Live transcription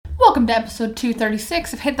Welcome to episode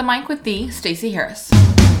 236 of Hit the Mic with the Stacey Harris.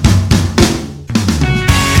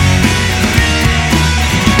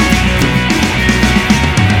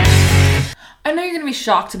 I know you're going to be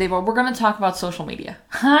shocked today, but we're going to talk about social media.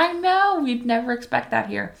 I know, we'd never expect that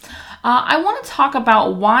here. I want to talk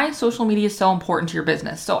about why social media is so important to your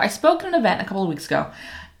business. So I spoke at an event a couple of weeks ago,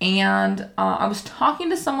 and I was talking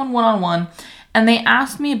to someone one-on-one, and they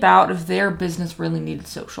asked me about if their business really needed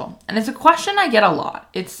social. And it's a question I get a lot.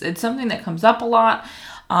 It's something that comes up a lot.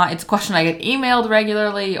 It's a question I get emailed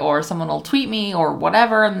regularly, or someone will tweet me or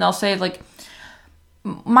whatever, and they'll say like,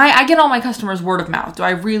 I get all my customers word of mouth. Do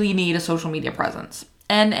I really need a social media presence?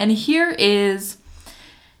 And here is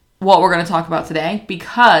what we're going to talk about today,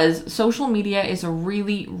 because social media is a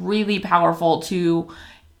really, really powerful to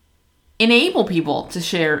enable people to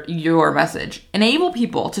share your message, enable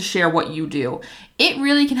people to share what you do. It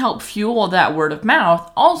really can help fuel that word of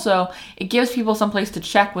mouth. Also, it gives people some place to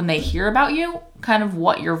check when they hear about you, kind of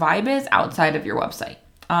what your vibe is outside of your website,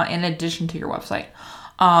 in addition to your website.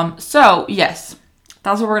 So yes,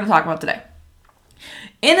 that's what we're going to talk about today.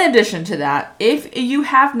 In addition to that, if you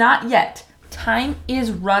have not yet, time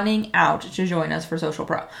is running out to join us for Social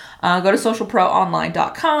Pro. Go to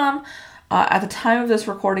socialproonline.com. At the time of this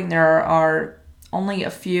recording, there are only a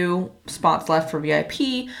few spots left for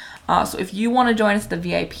VIP. So if you want to join us at the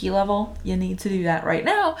VIP level, you need to do that right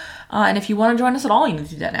now. And if you want to join us at all, you need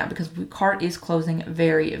to do that now, because cart is closing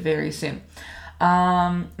very, very soon.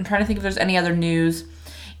 I'm trying to think if there's any other news.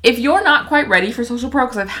 If you're not quite ready for Social Pro,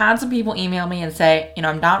 because I've had some people email me and say,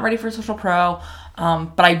 I'm not ready for Social Pro,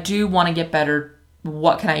 but I do want to get better.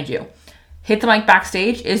 What can I do? Hit the Mic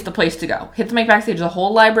Backstage is the place to go. Hit the Mic Backstage is a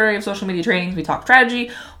whole library of social media trainings. We talk strategy.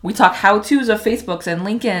 We talk how-tos of Facebooks and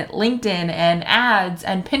LinkedIn and ads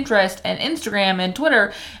and Pinterest and Instagram and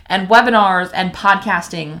Twitter and webinars and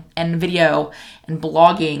podcasting and video and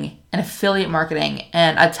blogging and affiliate marketing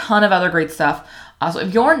and a ton of other great stuff. So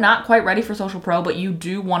if you're not quite ready for Social Pro, but you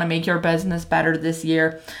do want to make your business better this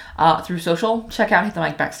year through social, check out Hit the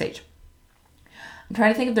Mic Backstage. I'm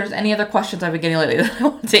trying to think if there's any other questions I've been getting lately that I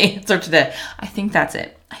want to answer today. I think that's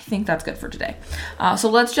it. I think that's good for today. So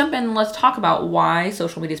let's jump in and let's talk about why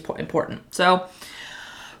social media is important. So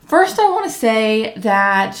first, I want to say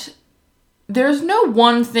that there's no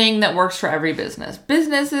one thing that works for every business.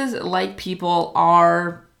 Businesses, like people,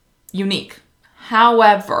 are unique.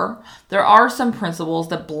 However, there are some principles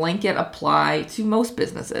that blanket apply to most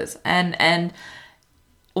businesses. And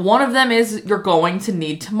one of them is you're going to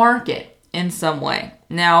need to market in some way.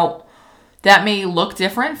 Now, that may look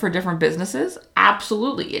different for different businesses.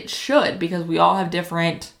 Absolutely, it should, because we all have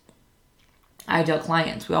different ideal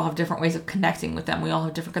clients. We all have different ways of connecting with them. We all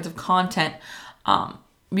have different kinds of content.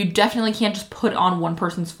 You definitely can't just put on one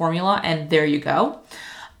person's formula and there you go.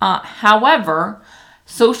 However,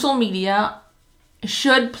 social media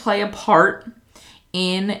should play a part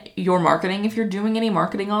in your marketing if you're doing any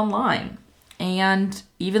marketing online. And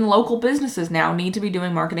even local businesses now need to be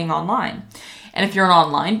doing marketing online. And if you're an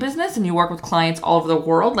online business and you work with clients all over the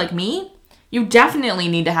world like me, you definitely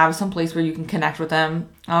need to have some place where you can connect with them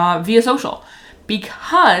via social,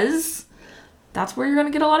 because that's where you're going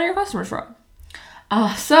to get a lot of your customers from.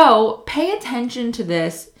 So pay attention to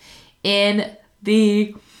this in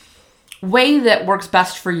the way that works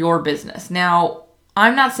best for your business. Now,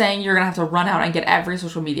 I'm not saying you're going to have to run out and get every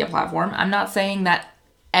social media platform. I'm not saying that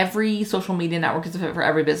every social media network is a fit for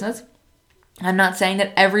every business. I'm not saying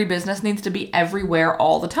that every business needs to be everywhere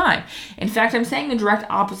all the time. In fact, I'm saying the direct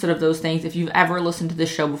opposite of those things if you've ever listened to this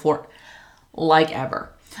show before, like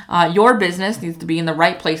ever. Your business needs to be in the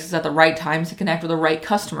right places at the right times to connect with the right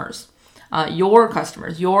customers. Your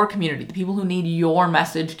customers, your community, the people who need your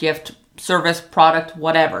message, gift, service, product,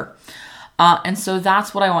 whatever. And so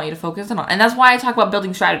that's what I want you to focus on. And that's why I talk about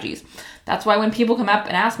building strategies. That's why when people come up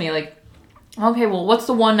and ask me like, okay, well, what's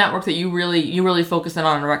the one network that you really focus in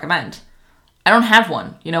on and recommend? I don't have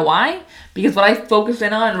one. You know why? Because what I focus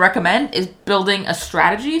in on and recommend is building a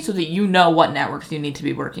strategy so that you know what networks you need to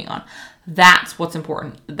be working on. That's what's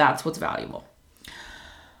important. That's what's valuable.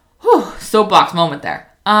 Whew, soapbox moment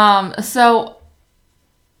there. So,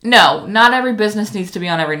 no, not every business needs to be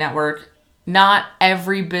on every network. Not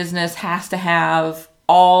every business has to have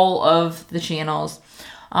all of the channels.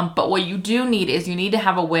 But what you do need is you need to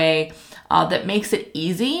have a way that makes it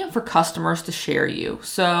easy for customers to share you.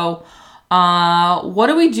 So what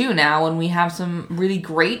do we do now when we have some really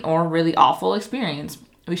great or really awful experience?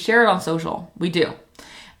 We share it on social. We do.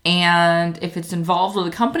 And if it's involved with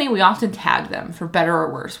a company, we often tag them for better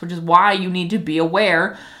or worse, which is why you need to be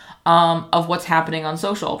aware of what's happening on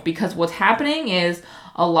social. Because what's happening is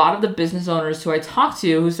a lot of the business owners who I talk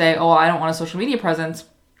to who say, oh, I don't want a social media presence,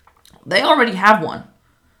 They already have one.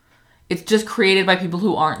 It's just created by people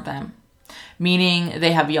who aren't them. Meaning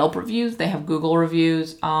they have Yelp reviews, they have Google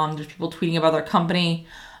reviews, there's people tweeting about their company,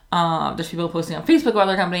 there's people posting on Facebook about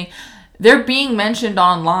their company. They're being mentioned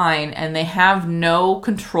online and they have no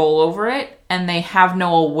control over it and they have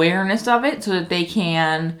no awareness of it so that they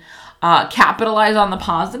can capitalize on the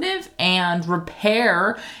positive and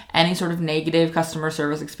repair any sort of negative customer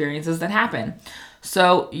service experiences that happen.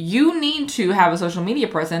 So you need to have a social media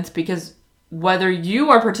presence because whether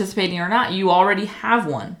you are participating or not, you already have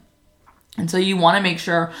one. And so you want to make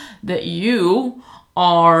sure that you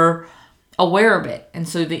are aware of it. And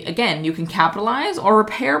so, again, you can capitalize or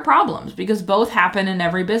repair problems because both happen in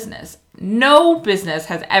every business. No business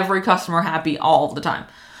has every customer happy all the time.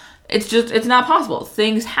 It's not possible.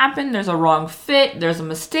 Things happen. There's a wrong fit. There's a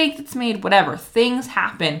mistake that's made, whatever. Things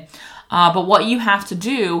happen. But what you have to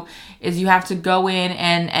do is you have to go in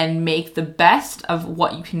and make the best of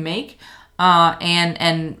what you can make.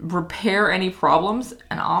 And repair any problems.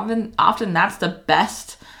 And often that's the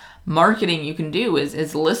best marketing you can do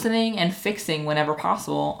is listening and fixing whenever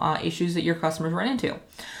possible issues that your customers run into.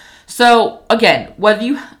 So again, whether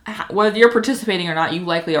you're participating or not, you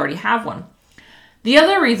likely already have one. The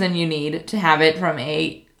other reason you need to have it from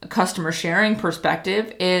a customer sharing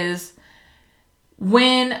perspective is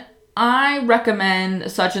when I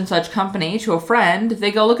recommend such and such company to a friend,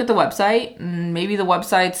 they go look at the website and maybe the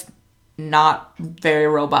website's not very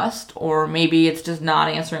robust, or maybe it's just not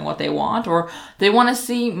answering what they want, or they want to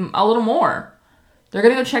see a little more. They're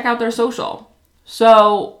going to go check out their social.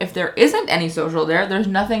 So if there isn't any social there's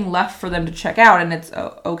nothing left for them to check out, and it's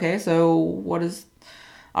okay, so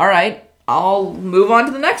all right, I'll move on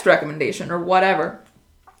to the next recommendation or whatever.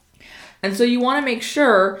 And so you want to make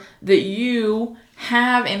sure that you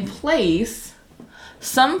have in place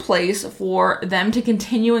some place for them to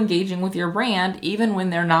continue engaging with your brand even when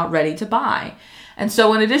they're not ready to buy. And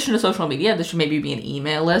so in addition to social media, this should maybe be an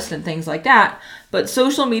email list and things like that, but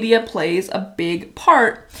social media plays a big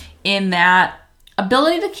part in that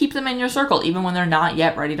ability to keep them in your circle even when they're not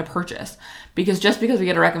yet ready to purchase. Because just because we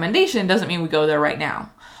get a recommendation doesn't mean we go there right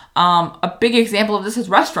now. A big example of this is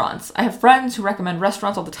restaurants. I have friends who recommend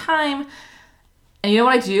restaurants all the time. And you know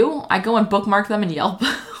what I do? I go and bookmark them in Yelp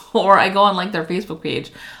or I go on like their Facebook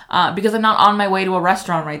page because I'm not on my way to a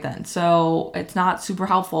restaurant right then. So it's not super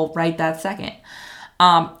helpful right that second.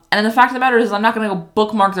 And the fact of the matter is I'm not going to go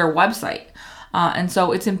bookmark their website. And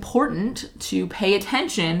so it's important to pay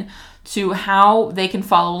attention to how they can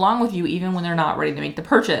follow along with you even when they're not ready to make the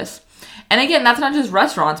purchase. And again, that's not just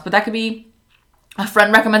restaurants, but that could be a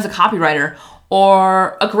friend recommends a copywriter.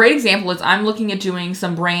 Or a great example is I'm looking at doing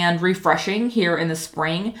some brand refreshing here in the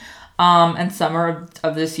spring and summer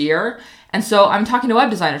of this year. And so I'm talking to web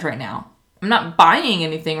designers right now. I'm not buying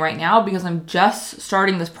anything right now because I'm just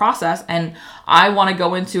starting this process and I want to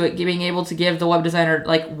go into it being able to give the web designer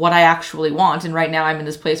like what I actually want. And right now I'm in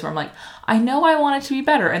this place where I'm like, I know I want it to be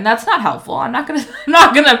better, and that's not helpful. I'm not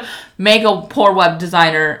gonna make a poor web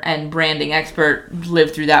designer and branding expert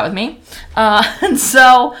live through that with me. And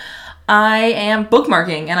so I am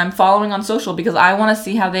bookmarking and I'm following on social because I want to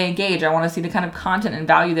see how they engage. I want to see the kind of content and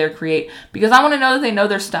value they create because I want to know that they know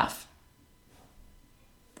their stuff.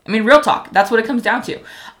 I mean, real talk. That's what it comes down to.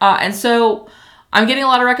 And so I'm getting a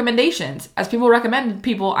lot of recommendations. As people recommend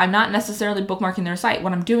people, I'm not necessarily bookmarking their site.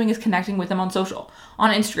 What I'm doing is connecting with them on social,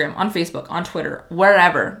 on Instagram, on Facebook, on Twitter,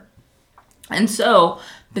 wherever. And so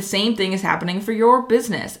the same thing is happening for your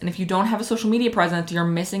business. And if you don't have a social media presence, you're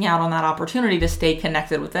missing out on that opportunity to stay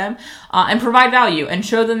connected with them and provide value and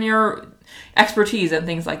show them your expertise and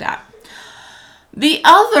things like that. The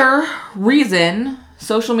other reason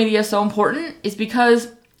social media is so important is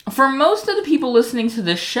because for most of the people listening to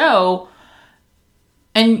this show,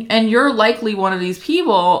 and you're likely one of these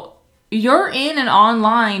people, you're in an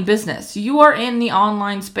online business. You are in the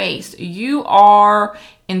online space. You are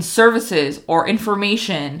in services or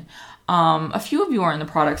information. A few of you are in the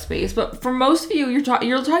product space, but for most of you, you're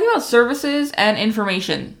talking about services and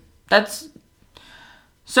information. That's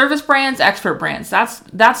service brands, expert brands.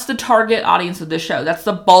 That's the target audience of this show. That's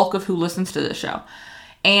the bulk of who listens to this show.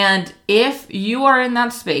 And if you are in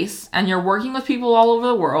that space and you're working with people all over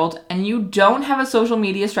the world and you don't have a social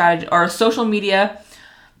media strategy or a social media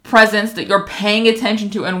presence that you're paying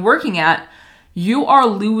attention to and working at, you are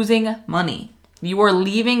losing money. You are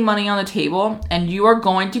leaving money on the table and you are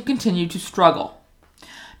going to continue to struggle.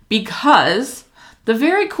 Because the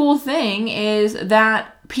very cool thing is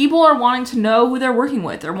that people are wanting to know who they're working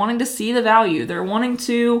with. They're wanting to see the value. They're wanting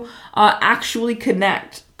to actually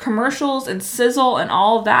connect. Commercials and sizzle and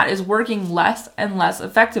all of that is working less and less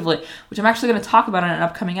effectively, which I'm actually going to talk about in an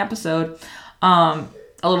upcoming episode.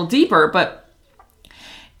 a little deeper, but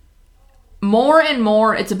more and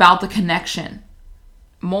more it's about the connection.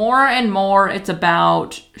 More and more it's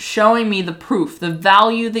about showing me the proof, the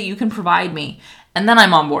value that you can provide me, and then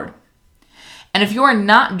I'm on board. And if you are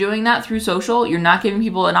not doing that through social, you're not giving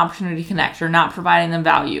people an opportunity to connect. You're not providing them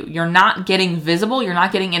value. You're not getting visible. You're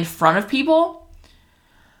not getting in front of people.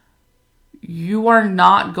 You are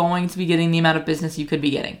not going to be getting the amount of business you could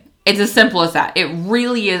be getting. It's as simple as that. It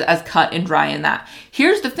really is as cut and dry in that.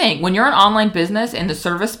 Here's the thing. When you're an online business in the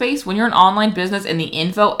service space, when you're an online business in the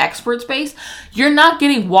info expert space, you're not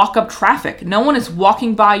getting walk-up traffic. No one is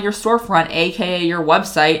walking by your storefront, aka your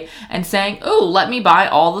website, and saying, "Oh, let me buy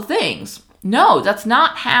all the things." No, that's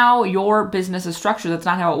not how your business is structured. That's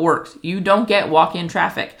not how it works. You don't get walk-in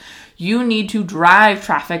traffic. You need to drive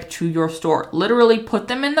traffic to your store. Literally put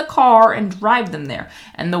them in the car and drive them there.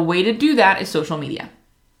 And the way to do that is social media.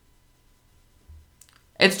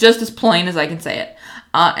 It's just as plain as I can say it.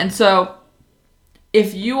 And so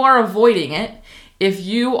if you are avoiding it, if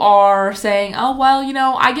you are saying, "Oh, well,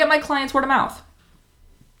 I get my clients word of mouth."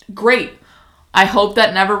 Great. I hope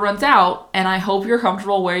that never runs out, and I hope you're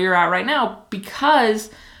comfortable where you're at right now, because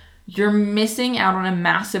you're missing out on a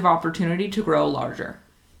massive opportunity to grow larger.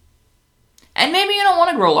 And maybe you don't want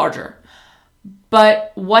to grow larger,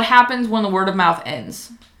 but what happens when the word of mouth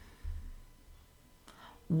ends?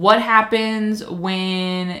 What happens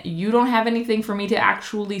when you don't have anything for me to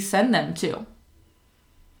actually send them to?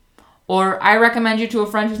 Or I recommend you to a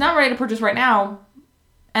friend who's not ready to purchase right now,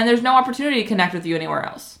 and there's no opportunity to connect with you anywhere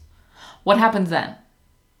else. What happens then?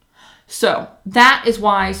 So that is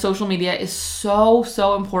why social media is so,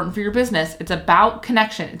 so important for your business. It's about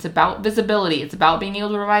connection. It's about visibility. It's about being able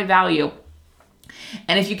to provide value.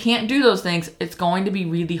 And if you can't do those things, it's going to be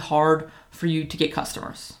really hard for you to get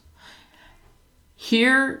customers.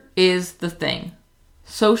 Here is the thing.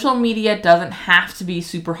 Social media doesn't have to be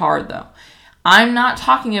super hard, though. I'm not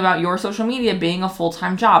talking about your social media being a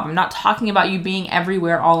full-time job. I'm not talking about you being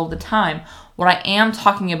everywhere all of the time. What I am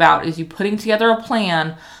talking about is you putting together a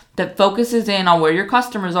plan that focuses in on where your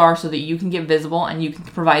customers are so that you can get visible and you can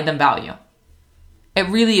provide them value. It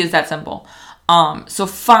really is that simple. So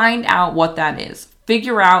find out what that is.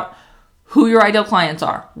 Figure out who your ideal clients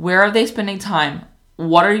are. Where are they spending time?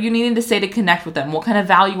 What are you needing to say to connect with them? What kind of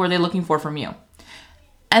value are they looking for from you?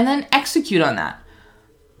 And then execute on that.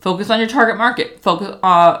 Focus on your target market. Focus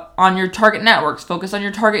on your target networks. Focus on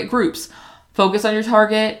your target groups. Focus on your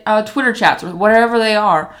target Twitter chats or whatever they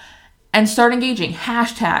are. And start engaging.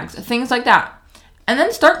 Hashtags, things like that. And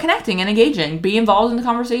then start connecting and engaging. Be involved in the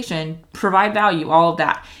conversation. Provide value, all of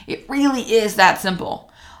that. It really is that simple.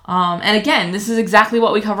 And again, this is exactly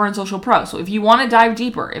what we cover in Social Pro. So if you want to dive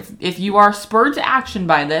deeper, if you are spurred to action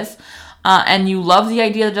by this, and you love the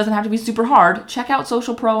idea that it doesn't have to be super hard, check out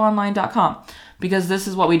socialproonline.com, because this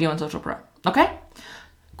is what we do in Social Pro. Okay?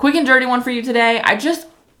 Quick and dirty one for you today.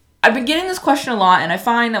 I've been getting this question a lot, and I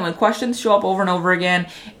find that when questions show up over and over again,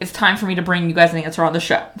 it's time for me to bring you guys an answer on the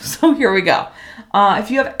show. So here we go.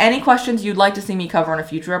 If you have any questions you'd like to see me cover in a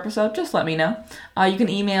future episode, just let me know. You can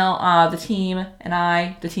email the team and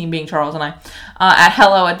I, the team being Charles and I, at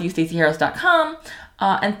hello@thestaceyharris.com.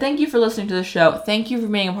 And thank you for listening to the show. Thank you for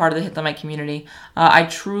being a part of the Hit the Mic community. I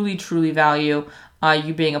truly, truly value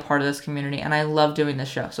you being a part of this community, and I love doing this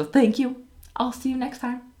show. So thank you. I'll see you next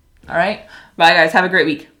time. All right? Bye, guys. Have a great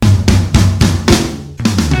week.